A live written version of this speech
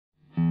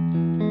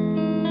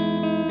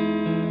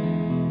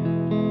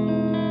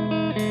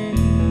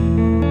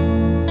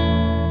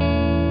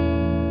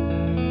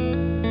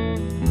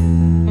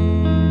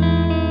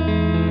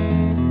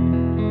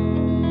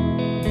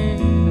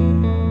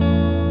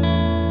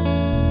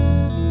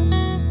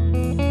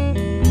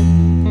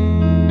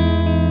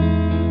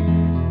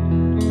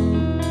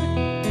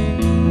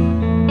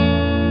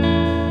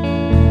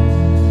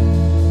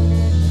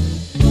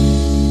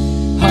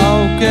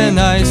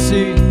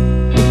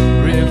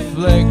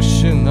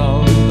reflection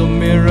on the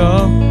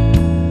mirror.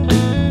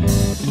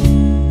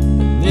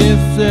 And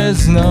if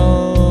there's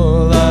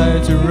no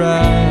light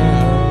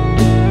around,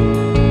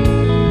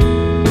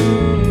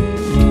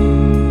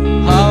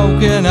 how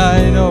can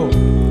I know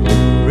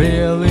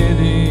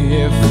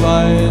reality if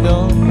I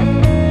don't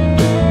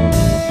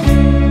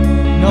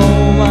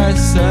know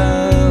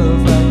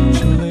myself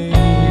actually?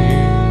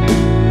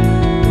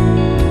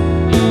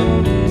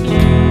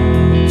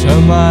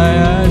 Turn my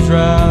eyes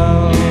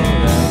round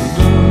and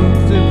look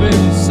deep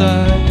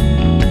inside.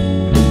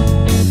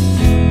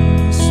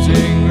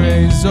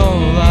 Stingrays all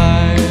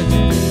light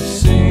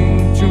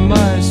sing to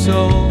my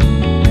soul.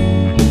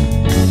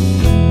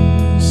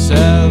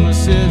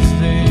 Sadness is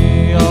the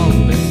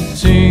only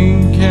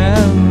thing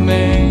can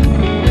make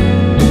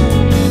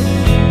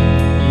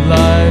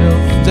light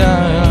of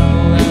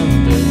down and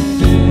then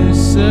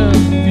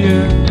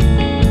disappear.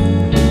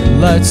 The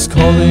light's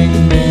calling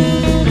me,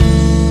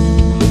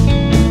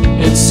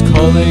 it's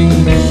calling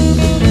me,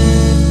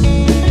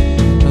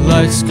 the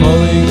light's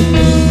calling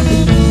me.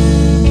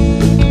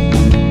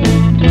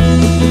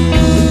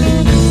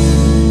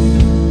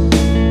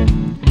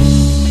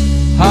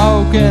 How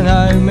can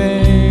I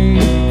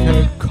make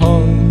a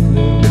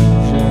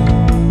conclusion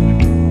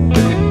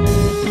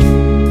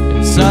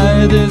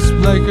inside this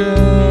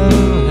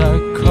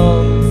blackened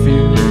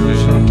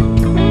confusion?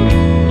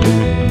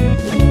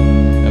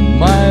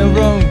 Am I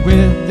wrong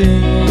with the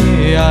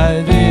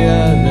idea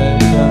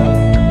that I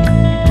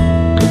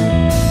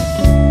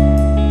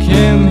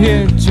came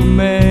here to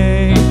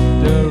make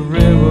the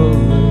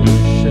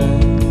revolution?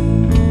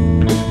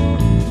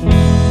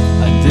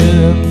 I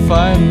didn't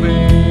find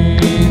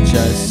which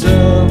I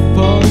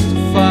supposed to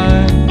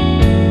find.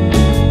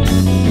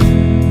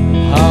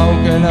 How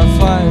can I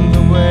find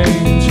the way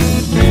to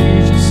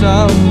reach it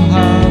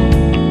somehow?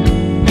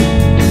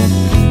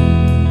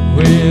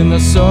 With the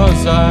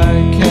source I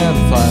can't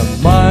find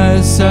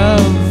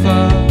myself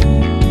out,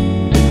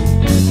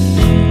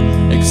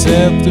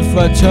 except if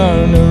I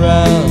turn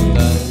around